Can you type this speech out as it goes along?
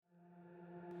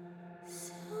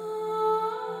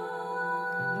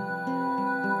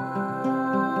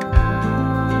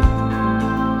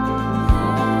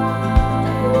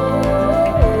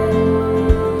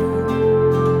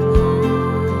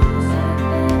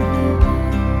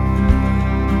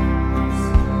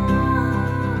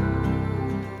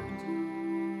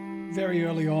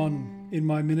in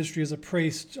my ministry as a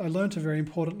priest, I learned a very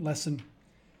important lesson,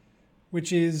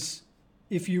 which is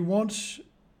if you want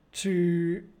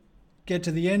to get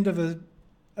to the end of a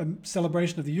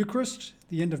celebration of the Eucharist,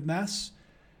 the end of Mass,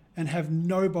 and have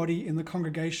nobody in the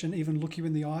congregation even look you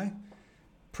in the eye,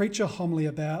 preach a homily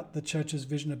about the church's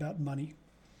vision about money.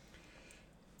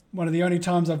 One of the only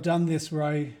times I've done this where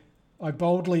I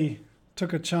boldly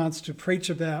took a chance to preach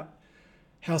about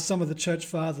how some of the church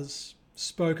fathers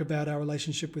spoke about our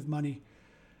relationship with money.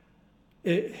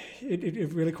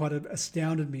 It really quite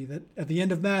astounded me that at the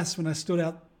end of Mass, when I stood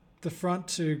out the front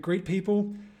to greet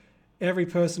people, every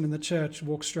person in the church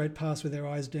walked straight past with their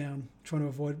eyes down, trying to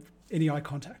avoid any eye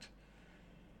contact.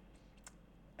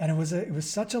 And it was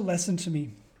such a lesson to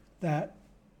me that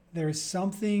there is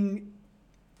something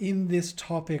in this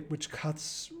topic which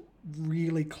cuts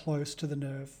really close to the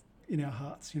nerve in our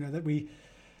hearts. That we,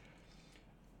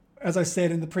 as I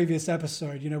said in the previous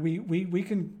episode, we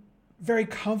can very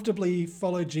comfortably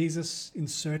follow Jesus in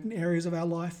certain areas of our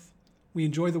life. We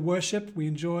enjoy the worship, we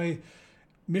enjoy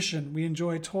mission, we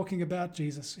enjoy talking about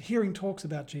Jesus, hearing talks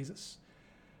about Jesus.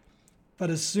 But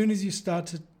as soon as you start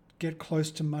to get close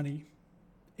to money,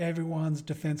 everyone's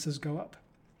defenses go up.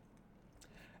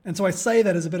 And so I say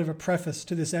that as a bit of a preface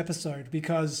to this episode,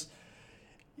 because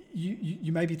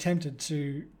you may be tempted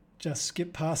to just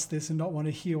skip past this and not want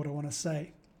to hear what I want to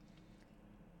say.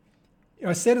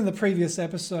 I said in the previous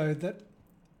episode that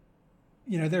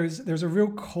there's a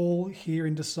real call here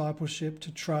in discipleship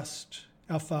to trust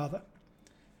our Father.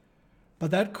 But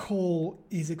that call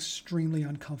is extremely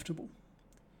uncomfortable,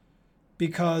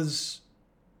 because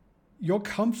your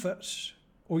comfort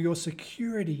or your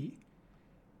security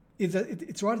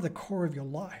it's right at the core of your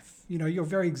life, your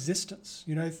very existence.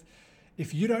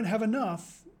 If you don't have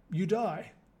enough, you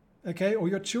die, okay? Or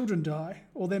your children die,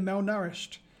 or they're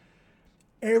malnourished.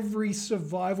 Every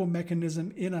survival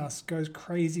mechanism in us goes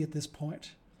crazy at this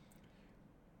point.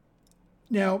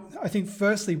 Now, I think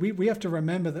firstly, we have to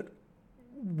remember that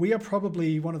we are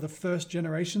probably one of the first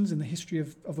generations in the history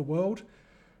of the world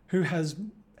who has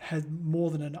had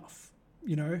more than enough,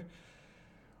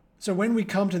 So when we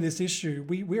come to this issue,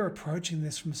 we are approaching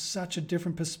this from such a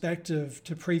different perspective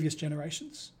to previous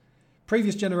generations.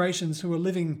 Previous generations who were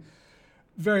living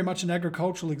very much an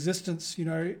agricultural existence,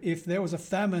 if there was a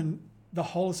famine, the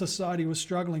whole of society was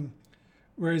struggling.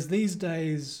 Whereas these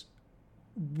days,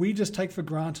 we just take for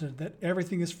granted that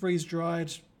everything is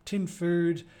freeze-dried, tin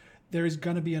food, there is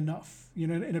going to be enough.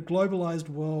 In a globalized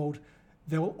world,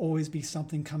 there will always be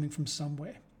something coming from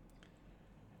somewhere.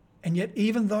 And yet,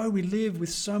 even though we live with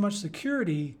so much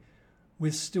security,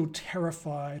 we're still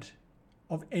terrified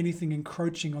of anything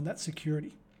encroaching on that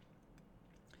security.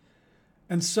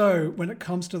 And so, when it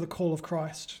comes to the call of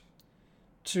Christ,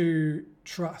 to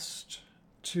trust,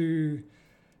 to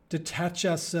detach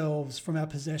ourselves from our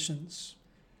possessions,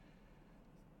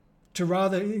 to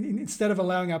rather, instead of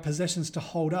allowing our possessions to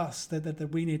hold us,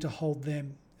 that we need to hold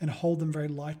them and hold them very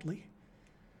lightly.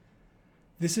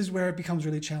 This is where it becomes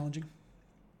really challenging.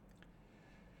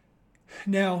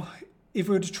 Now, if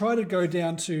we were to try to go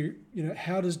down to,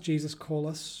 how does Jesus call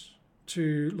us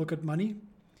to look at money?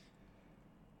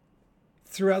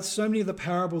 Throughout so many of the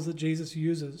parables that Jesus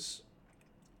uses,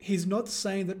 he's not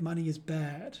saying that money is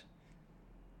bad.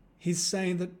 He's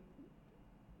saying that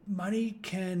money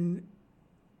can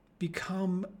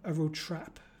become a real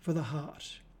trap for the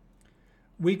heart.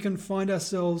 We can find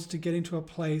ourselves to get into a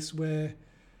place where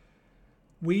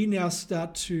we now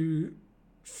start to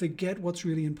forget what's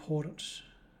really important.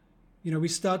 We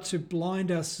start to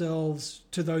blind ourselves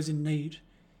to those in need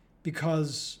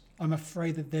because I'm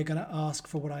afraid that they're going to ask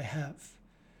for what I have.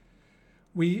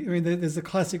 There's a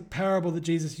classic parable that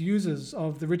Jesus uses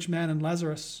of the rich man and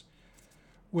Lazarus,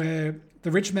 where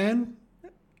the rich man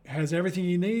has everything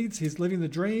he needs, he's living the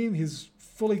dream, he's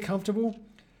fully comfortable,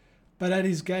 but at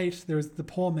his gate there is the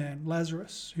poor man,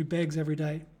 Lazarus, who begs every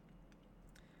day.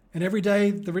 And every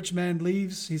day the rich man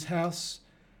leaves his house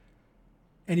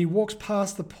and he walks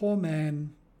past the poor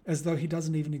man as though he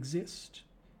doesn't even exist.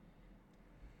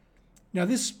 Now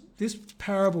this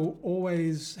parable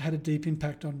always had a deep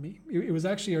impact on me. It was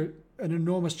actually an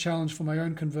enormous challenge for my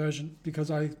own conversion, because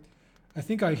I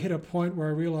think I hit a point where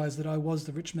I realized that I was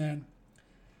the rich man.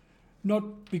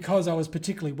 Not because I was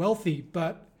particularly wealthy,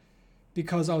 but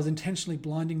because I was intentionally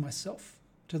blinding myself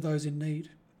to those in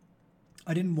need.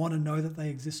 I didn't want to know that they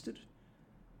existed.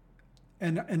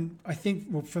 And I think,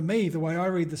 well, for me, the way I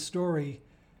read the story,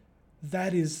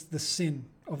 that is the sin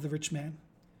of the rich man.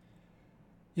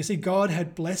 You see, God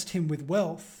had blessed him with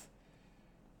wealth,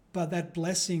 but that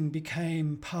blessing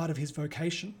became part of his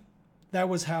vocation. That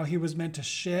was how he was meant to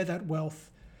share that wealth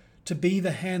to be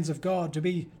the hands of God, to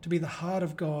be the heart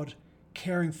of God,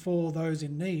 caring for those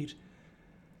in need.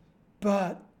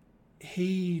 But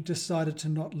he decided to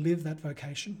not live that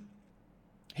vocation.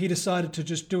 He decided to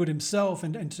just do it himself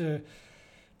and to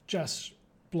just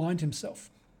blind himself.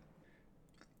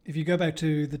 If you go back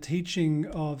to the teaching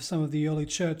of some of the early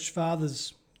church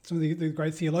fathers, some of the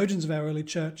great theologians of our early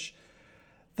church,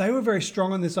 they were very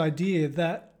strong on this idea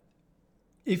that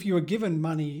if you were given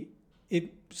money,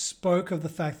 it spoke of the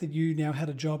fact that you now had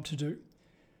a job to do.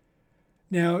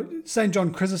 Now, St.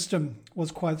 John Chrysostom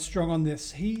was quite strong on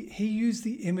this. He used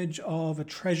the image of a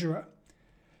treasurer.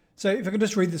 So if I can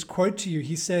just read this quote to you,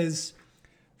 he says,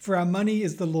 "For our money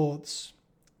is the Lord's,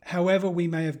 however we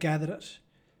may have gathered it.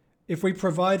 If we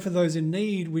provide for those in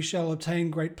need, we shall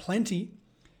obtain great plenty.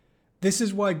 This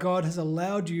is why God has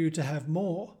allowed you to have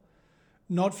more,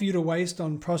 not for you to waste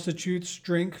on prostitutes,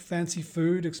 drink, fancy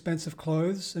food, expensive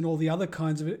clothes, and all the other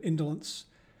kinds of indolence,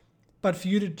 but for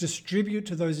you to distribute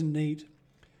to those in need.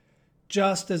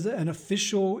 Just as an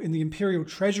official in the imperial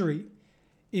treasury,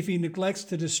 if he neglects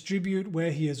to distribute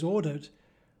where he is ordered,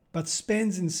 but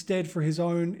spends instead for his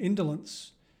own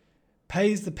indolence,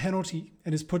 pays the penalty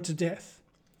and is put to death.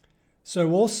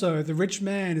 So also the rich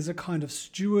man is a kind of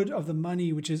steward of the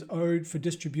money which is owed for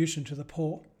distribution to the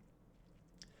poor."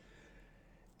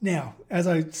 Now, as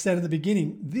I said at the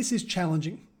beginning, this is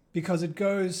challenging because it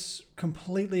goes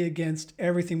completely against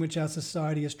everything which our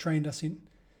society has trained us in.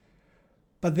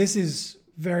 But this is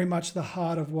very much the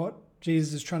heart of what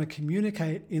Jesus is trying to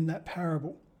communicate in that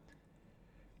parable.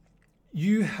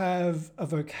 You have a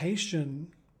vocation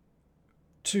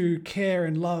to care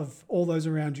and love all those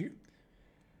around you.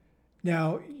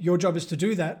 Now, your job is to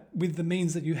do that with the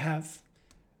means that you have.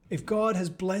 If God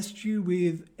has blessed you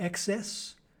with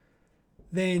excess,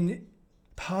 then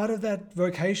part of that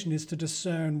vocation is to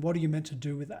discern what are you meant to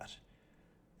do with that.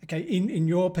 Okay, in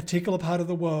your particular part of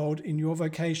the world, in your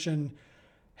vocation,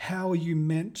 how are you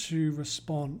meant to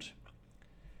respond?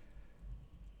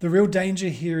 The real danger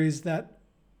here is that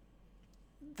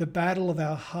the battle of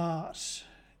our heart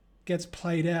gets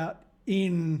played out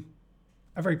in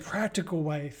a very practical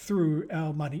way through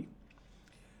our money.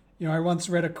 You know, I once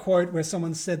read a quote where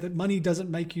someone said that money doesn't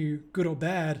make you good or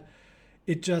bad,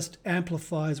 it just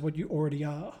amplifies what you already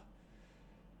are.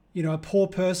 You know, a poor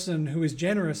person who is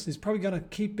generous is probably going to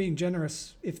keep being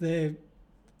generous if they're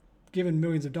given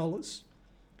millions of dollars.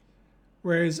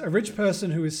 Whereas a rich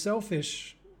person who is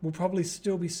selfish will probably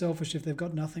still be selfish if they've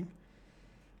got nothing.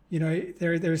 You know,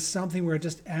 there is something where it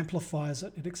just amplifies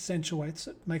it, it accentuates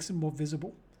it, makes it more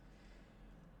visible.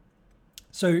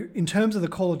 So in terms of the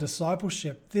call of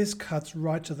discipleship, this cuts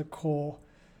right to the core.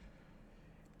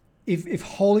 If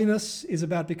holiness is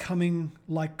about becoming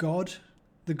like God,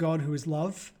 the God who is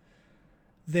love,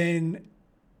 then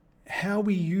how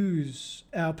we use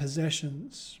our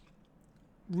possessions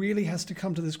really has to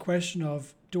come to this question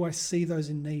of, do I see those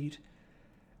in need?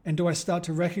 And do I start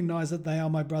to recognize that they are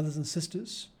my brothers and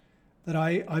sisters? That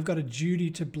I've got a duty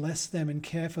to bless them and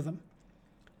care for them?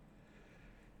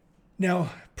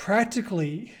 Now,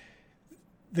 practically,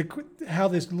 how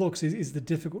this looks is the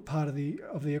difficult part of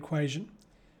the equation.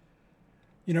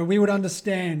 You know, we would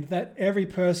understand that every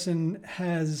person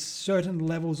has certain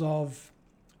levels of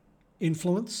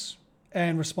influence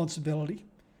and responsibility.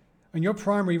 And your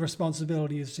primary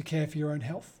responsibility is to care for your own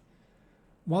health.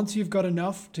 Once you've got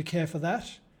enough to care for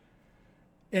that,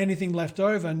 anything left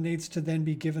over needs to then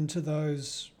be given to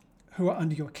those who are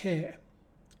under your care,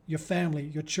 your family,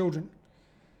 your children.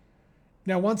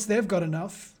 Now, once they've got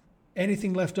enough,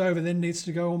 anything left over then needs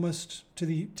to go almost to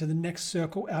the next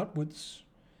circle outwards.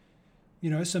 You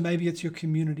know, so maybe it's your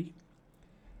community.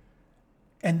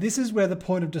 And this is where the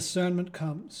point of discernment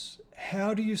comes.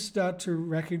 How do you start to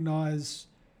recognize,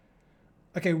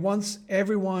 okay, once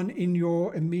everyone in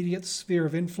your immediate sphere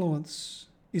of influence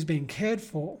is being cared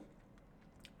for,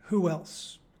 who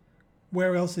else?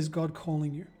 Where else is God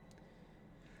calling you?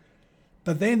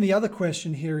 But then the other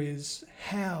question here is,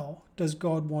 how does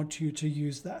God want you to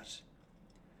use that?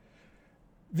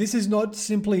 This is not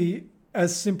simply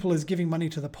as simple as giving money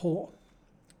to the poor,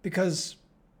 because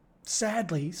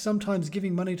sadly, sometimes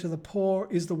giving money to the poor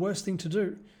is the worst thing to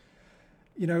do.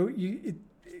 You know,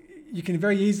 you can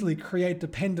very easily create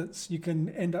dependence. You can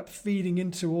end up feeding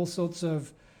into all sorts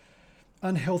of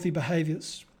unhealthy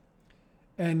behaviors.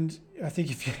 And I think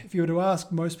if you were to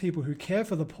ask most people who care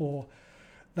for the poor,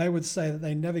 they would say that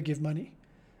they never give money.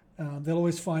 They'll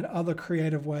always find other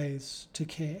creative ways to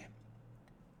care.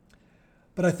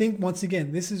 But I think, once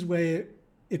again, this is where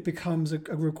it becomes a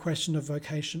real question of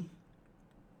vocation.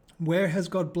 Where has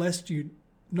God blessed you,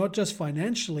 not just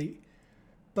financially,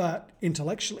 but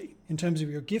intellectually, in terms of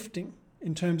your gifting,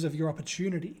 in terms of your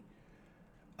opportunity?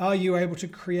 Are you able to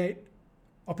create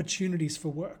opportunities for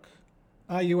work?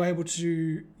 Are you able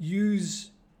to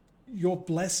use your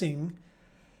blessing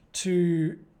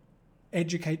to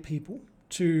educate people,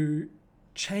 to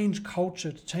change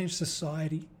culture, to change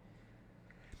society?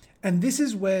 And this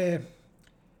is where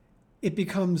it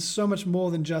becomes so much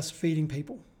more than just feeding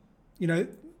people. You know,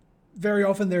 very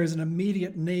often there is an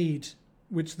immediate need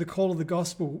which the call of the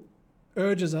gospel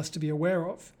urges us to be aware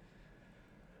of.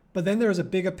 But then there is a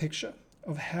bigger picture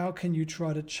of how can you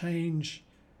try to change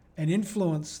and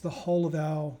influence the whole of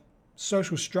our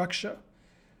social structure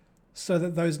so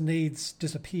that those needs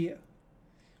disappear.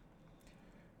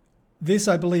 This,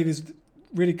 I believe,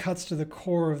 really cuts to the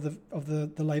core of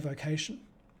the lay vocation.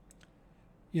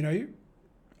 You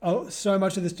know, so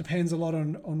much of this depends a lot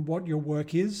on what your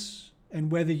work is and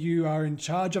whether you are in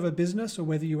charge of a business or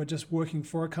whether you are just working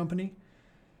for a company.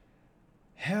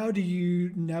 How do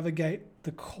you navigate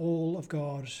the call of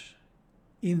God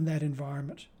in that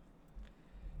environment?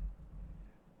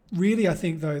 Really, I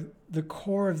think, though, the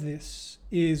core of this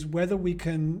is whether we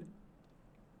can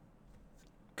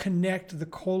connect the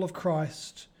call of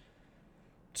Christ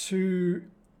to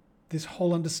this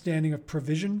whole understanding of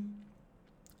provision.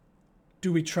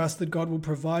 Do we trust that God will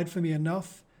provide for me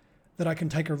enough that I can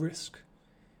take a risk?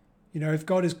 You know, if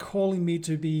God is calling me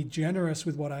to be generous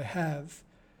with what I have,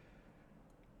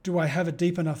 do I have a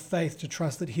deep enough faith to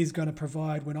trust that He's going to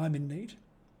provide when I'm in need?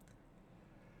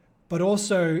 But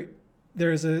also,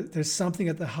 there's something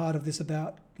at the heart of this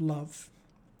about love.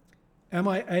 Am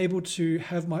I able to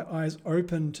have my eyes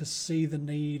open to see the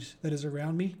need that is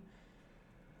around me?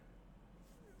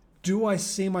 Do I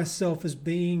see myself as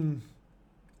being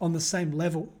on the same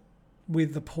level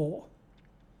with the poor?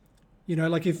 You know,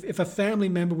 like if a family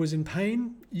member was in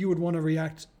pain, you would want to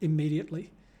react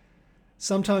immediately.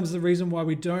 Sometimes the reason why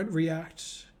we don't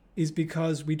react is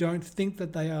because we don't think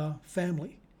that they are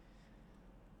family.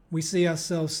 We see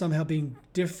ourselves somehow being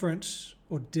different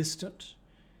or distant.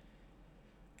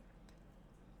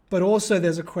 But also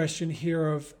there's a question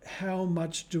here of how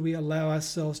much do we allow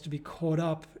ourselves to be caught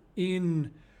up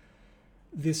in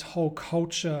this whole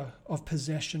culture of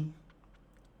possession?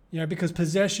 You know, because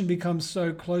possession becomes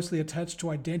so closely attached to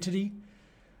identity.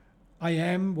 I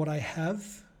am what I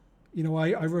have. You know,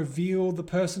 I reveal the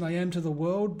person I am to the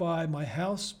world by my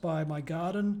house, by my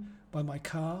garden, by my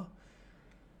car.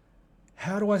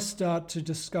 How do I start to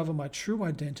discover my true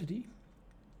identity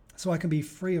so I can be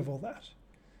free of all that?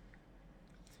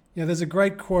 You know, there's a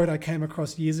great quote I came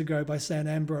across years ago by St.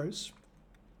 Ambrose,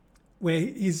 where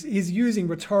he's using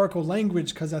rhetorical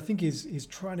language because I think he's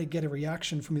trying to get a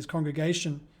reaction from his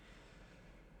congregation.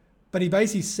 But he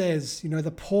basically says, you know,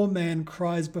 the poor man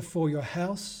cries before your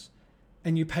house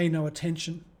and you pay no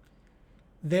attention.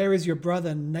 There is your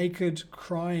brother naked,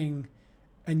 crying,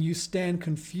 and you stand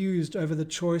confused over the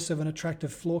choice of an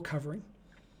attractive floor covering.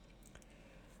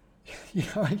 You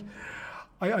know,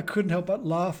 I couldn't help but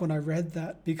laugh when I read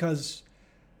that because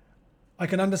I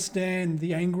can understand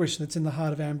the anguish that's in the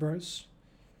heart of Ambrose.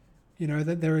 You know,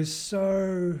 that there is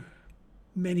so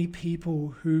many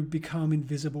people who become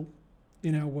invisible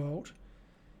in our world.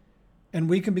 And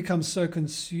we can become so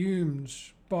consumed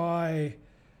by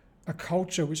a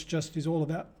culture which just is all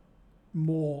about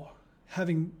more,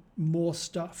 having more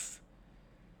stuff.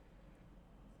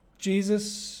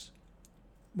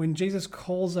 When Jesus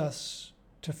calls us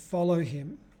to follow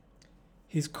him,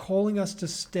 he's calling us to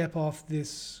step off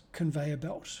this conveyor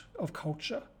belt of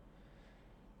culture.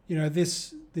 You know,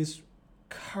 this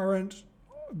current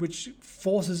which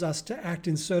forces us to act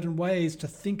in certain ways, to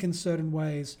think in certain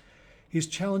ways. He's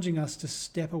challenging us to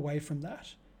step away from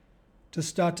that, to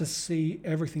start to see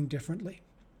everything differently.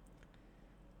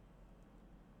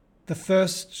 The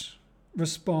first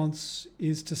response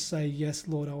is to say, yes,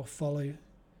 Lord, I will follow you.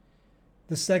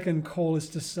 The second call is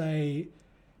to say,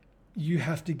 you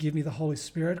have to give me the Holy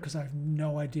Spirit because I have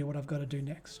no idea what I've got to do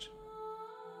next.